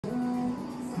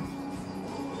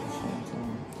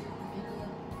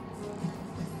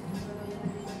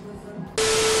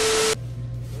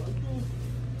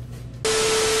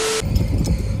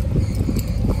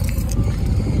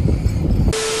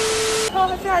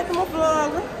right to my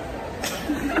vlog.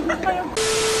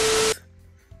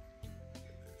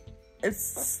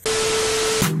 It's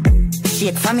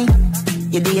shake for me.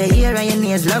 You do your hair and your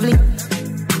nails lovely.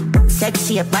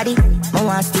 Sexy your body, I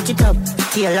want to stitch it up.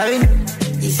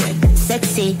 𝘚𝘶𝘪𝘬.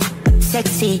 Sexy,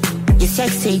 sexy, you're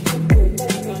sexy.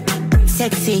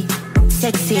 Sexy,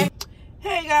 sexy.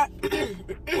 Hey guys.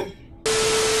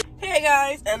 Hey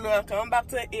guys, and welcome back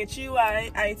to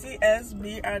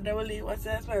𝙎𝙖𝙬𝙬. What's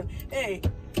that spell? Hey,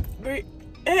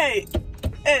 hey,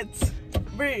 it's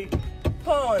Bree,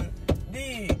 Pon,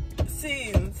 D,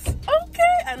 Scenes.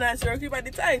 Okay, and as you by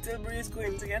the title, Bree is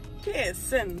going to get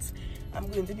piercings. I'm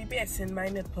going to be piercing my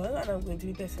nipple and I'm going to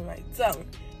be piercing my tongue.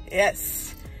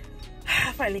 Yes,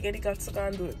 I finally get the guts to go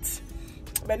and do it.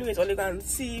 But anyways, all you can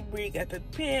see, Bree get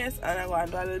it pierced, and I want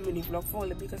to do a little mini vlog for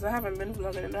it because I haven't been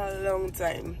vlogging in a long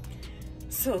time.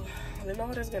 So, I don't know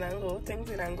how it's gonna go. Things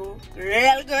gonna go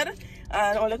real good.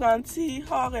 And all you can see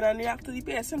how I'm gonna react to the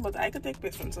piercing, but I can take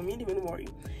piercing, so me don't even worry.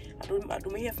 I do my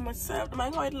hair for myself. I don't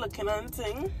mind how it's looking and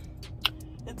thing.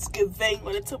 It's giving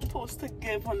what it's supposed to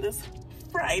give on this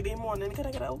Friday morning. Can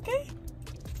I get it okay?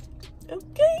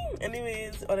 Okay.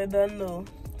 Anyways, all I don't know.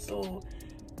 So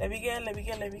let me get into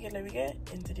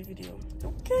the video.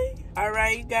 Okay.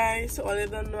 Alright guys, so all I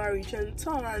don't know I reaching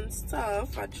town and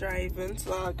stuff for driving,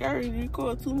 so I can't really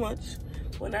go too much.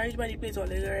 When I reach my place, all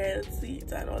the girls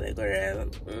seats and all the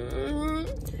girls. And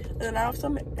then I have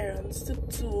some errands to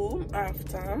do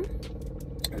after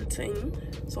and thing.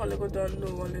 So all I go don't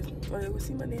know all I go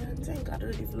see my day and thing. I don't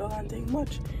really vlog and thing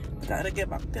much. I gotta get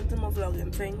back into my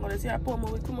vlogging thing. When I see I put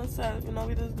my way to myself, you know,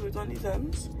 we just do it on these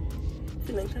ends.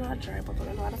 Feeling kind of dry, but I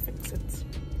don't know how to fix it.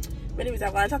 But anyways,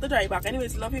 I'm gonna have to dry back.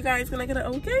 Anyways, love you guys. Gonna get it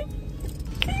okay?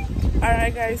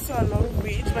 Alright guys, so I now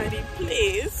reached by the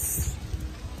place.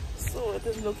 So it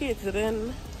is located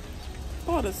in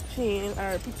Potter's Plain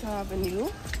or Peter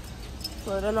Avenue.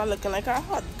 So I'm not looking like a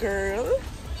hot girl.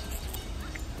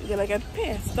 You're gonna get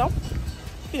pierced up.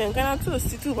 Feeling kind of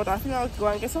thirsty too, but I think I'll go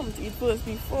and get something to eat first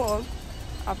before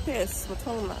I pierce my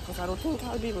tongue now, because I don't think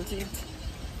I'll be able to eat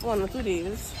 1 or 2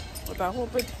 days. But I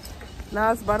hope it's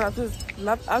not as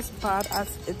bad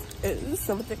as it is.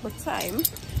 So I'm gonna take my time.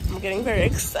 I'm getting very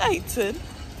excited.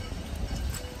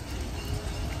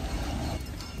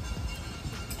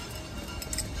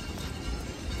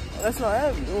 That's not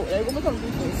it. I'm gonna come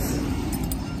do this.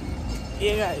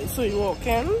 Yeah guys, so you walk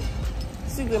in,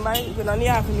 see the man going on the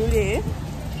avenue there,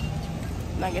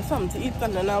 and I get something to eat,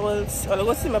 and then I'll go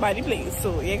see my body place.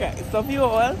 So yeah guys, love you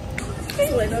all.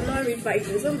 So I don't know I read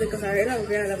vitals something because I already have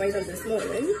Breanna vitals this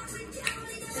morning.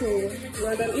 So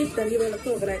when I eat them, you want to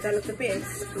cook and I can look the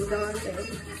paste. You don't want to.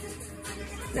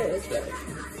 There is good.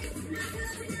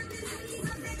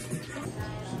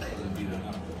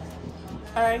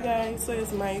 Alright guys, so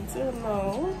it's my turn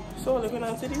now. So we're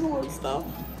gonna see the whole stuff.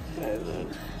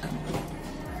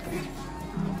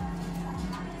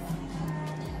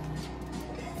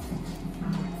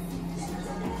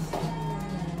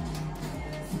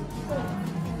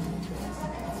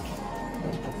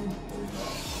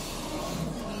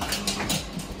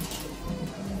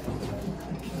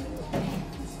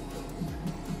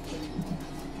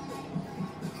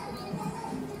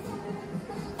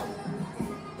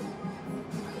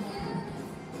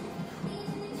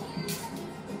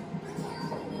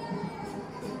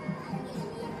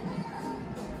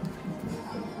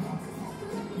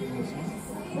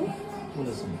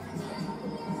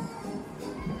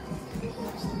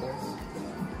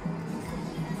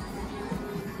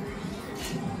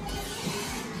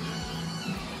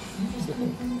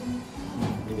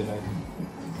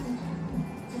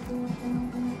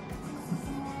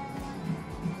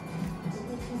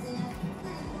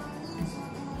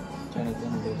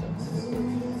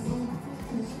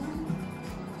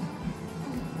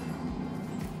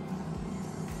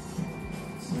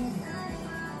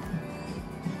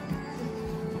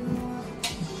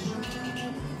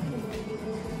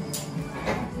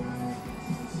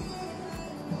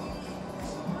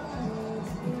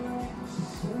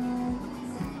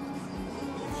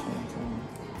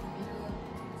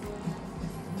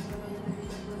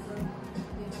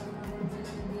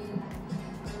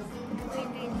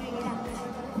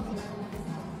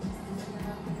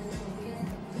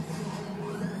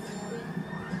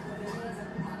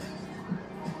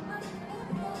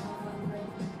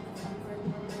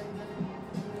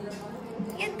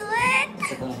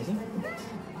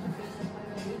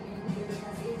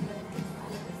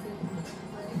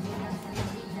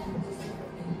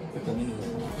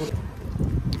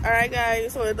 Alright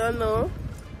guys, so I don't know.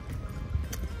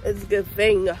 It's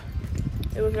giving.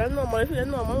 It was very normal. If you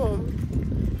didn't normal,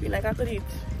 feel like I could eat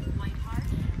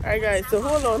Alright guys, so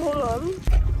hold on.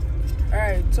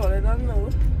 Alright, so I don't know.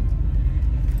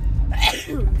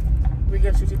 We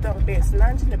get to the top base,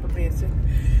 90 level base.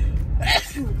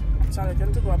 So I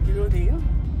tend to go up the road here.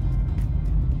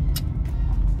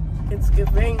 It's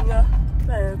giving myself.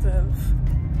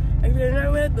 I don't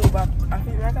know where to, but I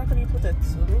feel like I can put it,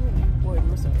 so I'm really bored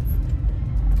myself.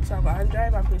 So I'm going to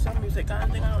drive and play some music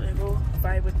and think I'll go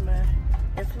vibe with my.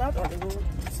 If not, I'll go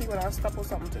see when I stop or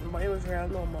something, but it was real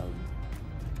normal.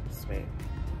 Sweet.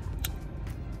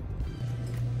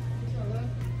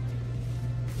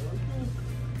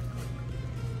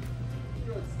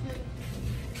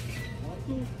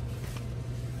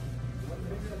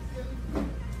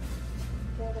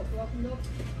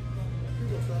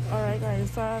 Alright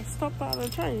guys, so I stopped at the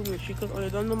Chinese grocery because I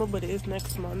don't know my birthday is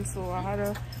next month, so I had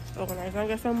to organize and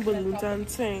get some balloons and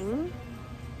thing.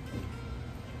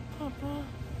 Papa.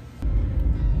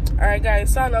 Alright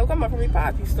guys, so now come back from the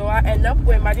party, so I end up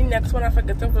going by the next one. I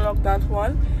forget to vlog that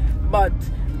one, but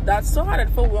that's so hard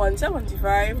for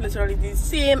 175, literally the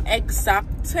same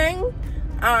exact thing,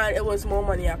 and it was more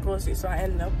money across it, so I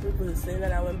ended up reversing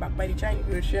and I went back by the Chinese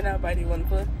grocery and I buy the one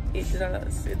for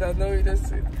 $80. I don't know what it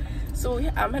is. So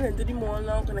yeah, I'm heading to the mall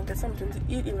now, gonna get something to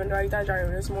eat, even though I got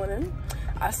driving this morning.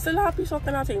 I still happy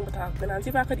something I think, but I'm gonna see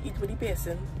if I could eat with the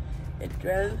person. It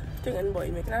well thing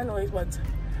boy making a noise, but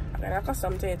I'm gonna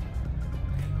custom to it.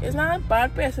 It's not a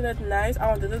bad person, it's nice. I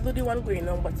wanted to do the one going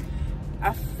on, but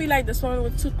I feel like this one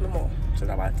would suit me more, so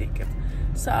I'm gonna take it.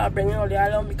 So I'll bring it all the way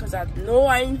along because I know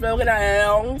I ain't vlogging a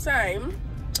long time.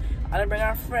 I'll bring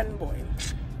a friend boy.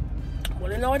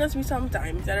 Well, you know what does me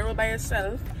sometimes. I don't go by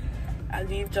yourself. I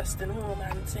leave Justin home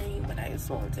and thing, but I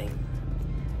small thing.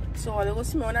 So I'll go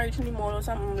see me when I reach in the mall or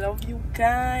something. Love you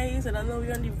guys, and I love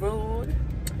you on the road.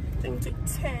 Ting.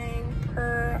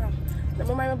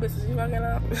 Never mind my business if I'm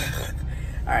gonna.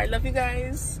 Alright, love you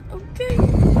guys. Okay.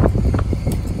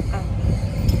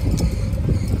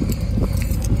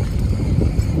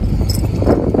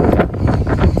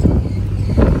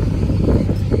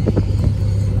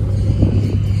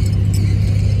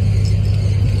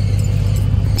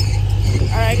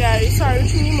 Alright guys, sorry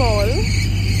to the mall.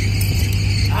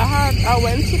 I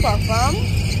went to Farm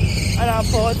and I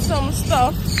bought some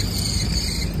stuff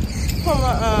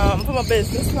for my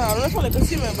business now. I don't know if I can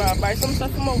see me, but I buy some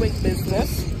stuff for my wig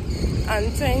business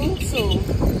and things. So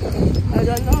I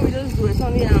don't know how we just do it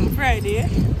on the Friday.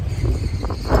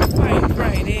 Fine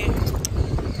Friday.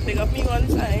 Pick up me one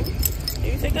time. If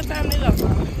you take your time, they love her.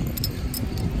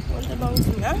 What about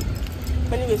me, huh?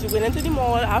 But anyways, we're going into the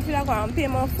mall. I feel like I'm going to pay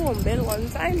my phone bill one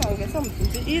time and get something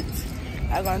to eat.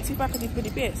 I'm going to see if I can eat with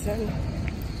the person.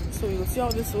 So you'll see how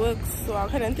this works. So I'll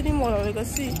head into the mall and we're going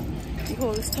to see the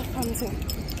whole stuff I'm saying.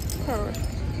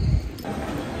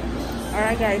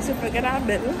 Alright guys, so forget that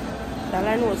bill. That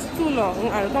line was too long.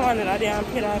 I'll come another day and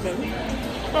pay that bill.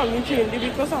 Probably change the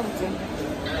week or something.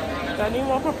 That ain't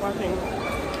more proper thing.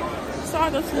 So I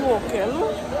just walking.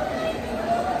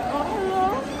 Oh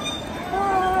hello.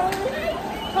 Hi.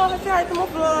 How are you trying to my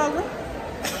vlog?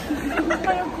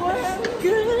 How you going?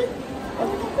 Good.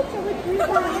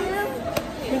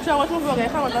 You try watch my vlog, I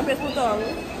can't watch my Facebook dog.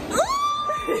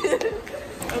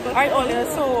 Alright, earlier,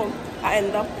 so I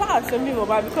ended up passing me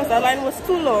mobile because the line was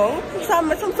too long. So I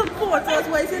met some supporters.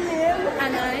 What is your name?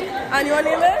 Anna. And your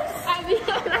name is? Abby.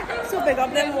 So pick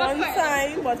up them one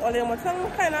time, but all them was kind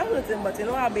of hurting, but you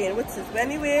know I've been with it. But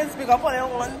anyways, pick up all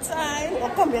them one time. We'll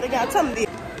come here to get someday.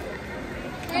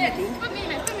 Yes,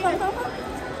 come.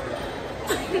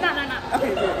 No.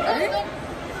 Okay, good. Ready?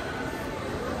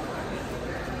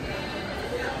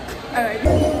 Alright.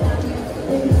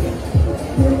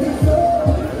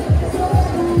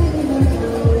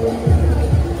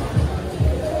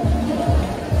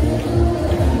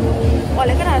 Well,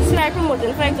 look at that slide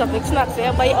promoting for exotic snacks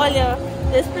here. But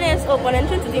this place open in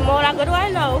Trinity Mall. I go to I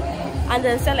know, and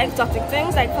they sell exotic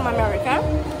things like from America.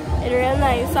 It's real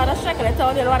nice. So I just checking it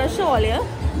out. You know what I show you.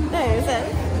 There you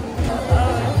go.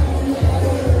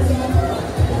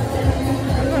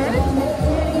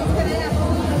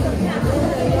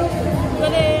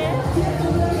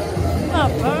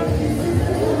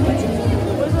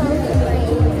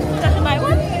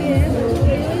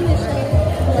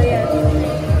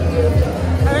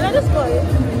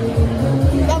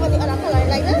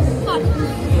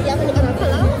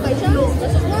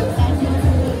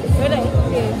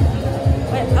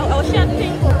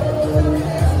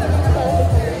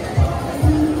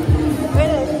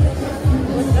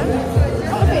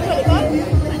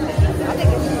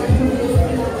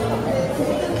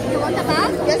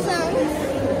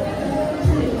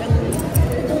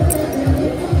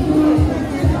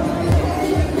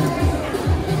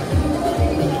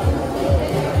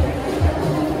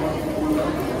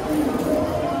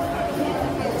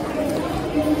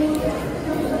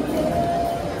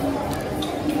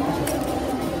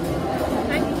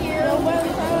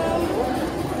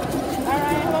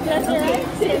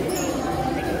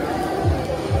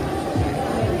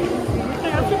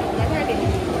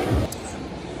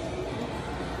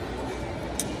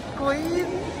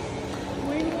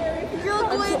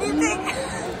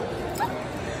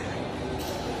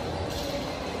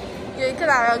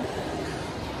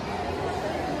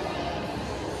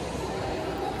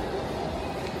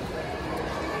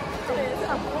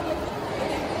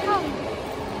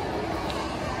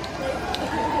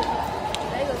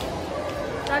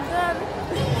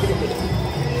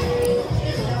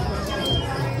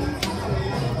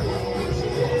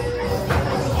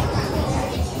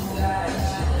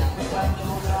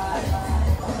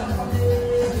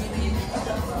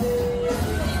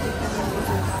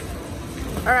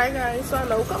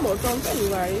 will come out from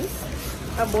Pennywise.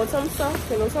 I bought some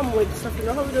stuff, you know, some weight stuff, you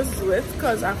know how we just do it,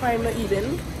 because I find my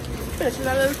eating finishing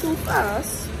a little too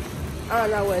fast.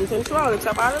 And I went into all the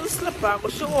shop. I had a little slipper I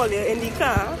could show all you in the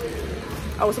car.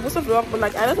 I was supposed to vlog, but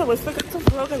like I don't always forget to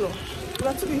vlog, you know.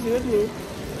 That's too easy with me.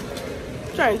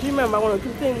 Trying to remember one or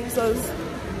two things as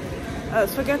I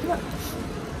just forget that.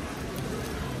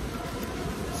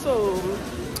 So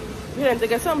we went to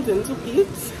get something to eat.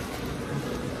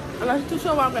 I'm not too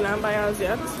sure what I'm gonna buy as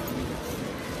yet.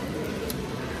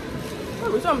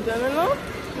 Probably something, you know.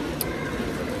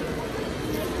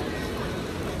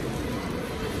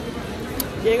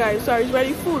 Yeah guys, so it's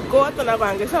ready food. Go out and have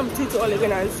and get some tea to all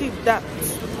again and see that.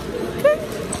 Okay.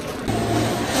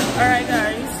 Alright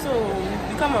guys, so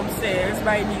we come upstairs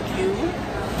by DQ.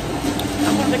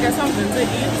 I'm going to get something to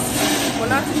eat. Well,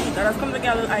 not to eat, I just come to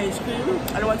get a little ice cream.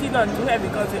 I don't want it not too heavy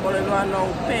because they already know I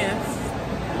know pace.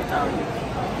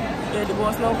 Yeah, the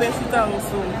boss now pace it down,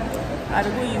 so I had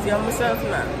to go easy on myself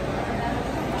now.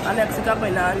 And next week I'm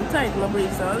going to tighten my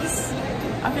braces.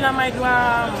 I feel I might do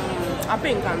a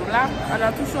pink and black, and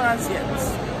I'm too sure as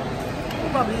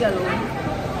yet. Probably yellow.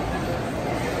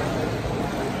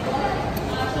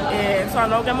 Yeah, so I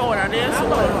now get my order there, so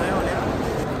I know.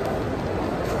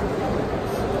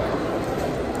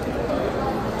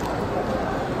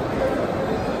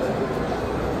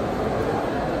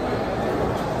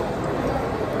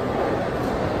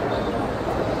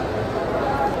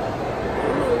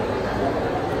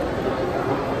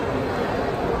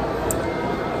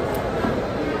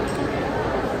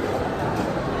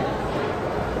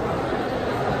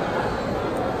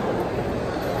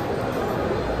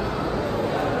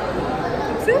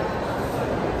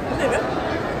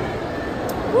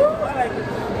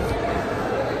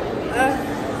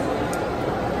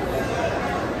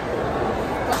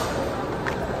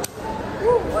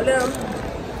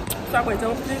 So I'm going to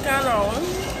open the car now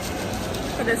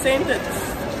for the same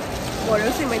things. But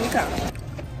you'll see when you can.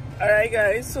 Alright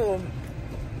guys, so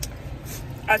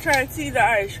I try to eat the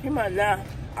ice cream and now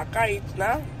I can't eat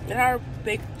now. It has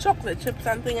big chocolate chips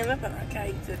and things and I can't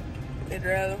eat it. It's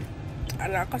real.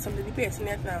 And I cut some of the paste in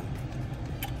it now.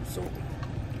 So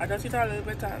I just eat a little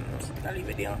bit and I'll leave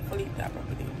it there for eat that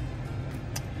properly.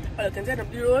 Well, you can set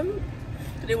up the room.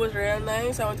 Today was real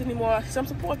nice. I wanted some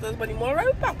supporters, but the more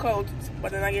right back out.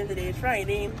 But then again, today is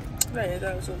Friday.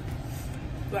 So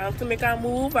I have to make a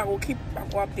move. I go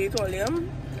update all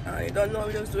them. I don't know,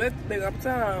 we just do it. Big up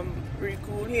to really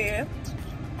cool here.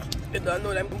 They don't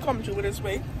know them come through with this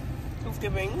way.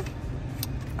 Thanksgiving.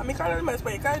 I make a little mess,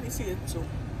 but you can't really see it. So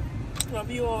love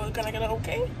you all. Can I get it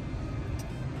okay?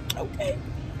 Okay.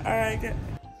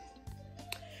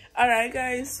 Alright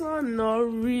guys, so I now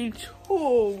reach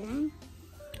home.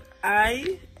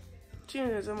 I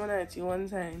changed the night one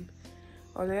time.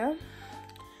 Okay,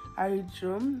 I reached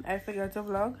home. I forgot to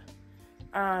vlog,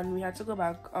 and we had to go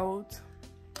back out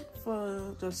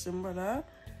for Justin brother.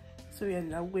 So we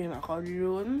ended up going back on the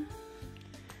road.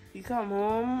 We come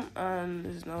home and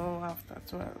it's now after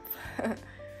 12.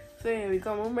 So yeah, we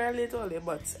come home very late all day,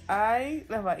 but I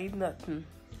never eat nothing.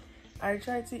 I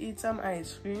tried to eat some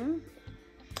ice cream,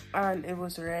 and it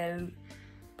was real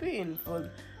painful.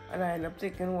 And I ended up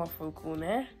taking waffle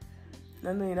cone,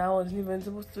 Not knowing I wasn't even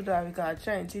supposed to do that because I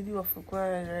tried to eat the waffle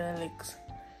cone and it legs.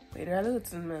 But it really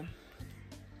hurting me.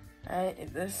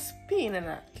 It's this pain in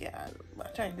that, but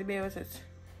I'm trying to bear with it.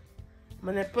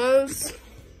 My nipples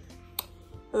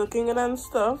looking good and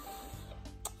stuff.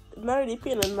 It's not really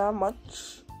paining that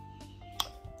much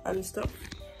and stuff.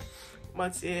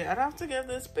 But yeah, I'd have to give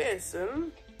this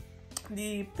person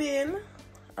the pain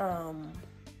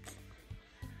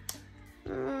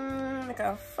like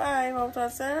a 5 out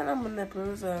of 10, and my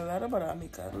nipples are a lot about that. I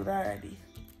make a do that already.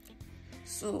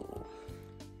 So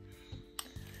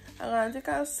I'm gonna take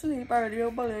a sleep. I already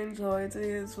hope I'll enjoy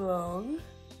today's vlog.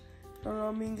 I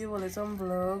know me give all some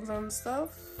vlogs and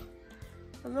stuff.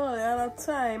 I know the other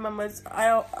time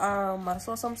I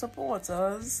saw some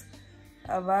supporters.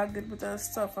 I've had a good bit of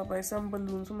stuff. I buy some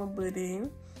balloons for my birthday.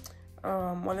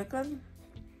 Well, I can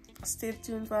stay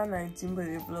tuned for a 19th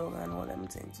birthday vlog and all them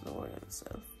things to know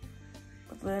yourself.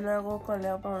 But when I go call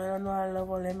up and I know I love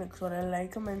all them, make sure they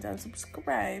like, comment and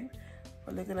subscribe.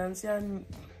 But you can see a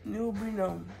new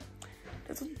Breanna.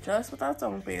 That's just what I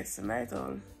tongue pasting, right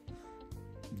all.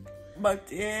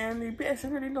 But yeah, the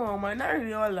pasting really normal, not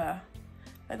really all that.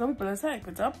 Like when people type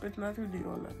it up, it's not really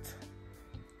all that.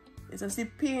 It's just the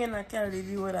pain I carry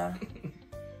the water.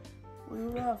 What are you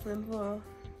laughing for?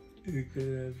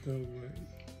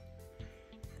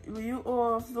 Were you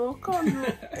off though? Come you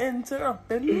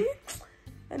interrupting me?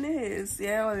 Anyways,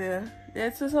 yeah, well, yeah.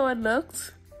 That's just how it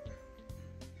looks.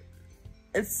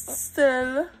 It's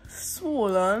still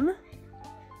swollen.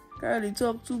 Can't really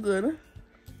talk too good.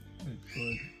 It's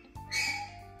good.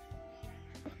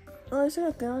 Oh, I think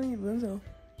I can't even so.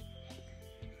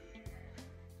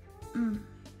 Hang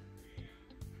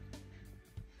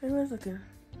on a second.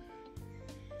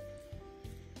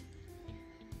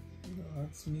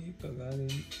 That's me, because I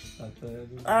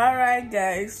didn't. Alright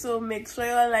guys, so make sure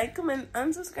you like, comment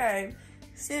and subscribe.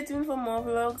 Stay tuned for more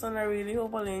vlogs and I really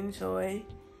hope you'll enjoy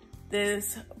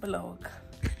this vlog.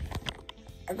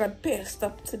 I got pissed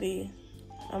up today.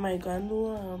 Am I gonna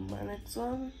do my next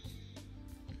one?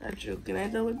 Not joking, I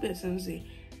done with patience.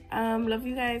 Love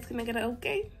you guys. Can I get it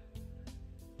okay?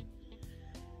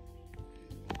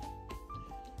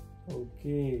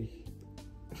 Okay.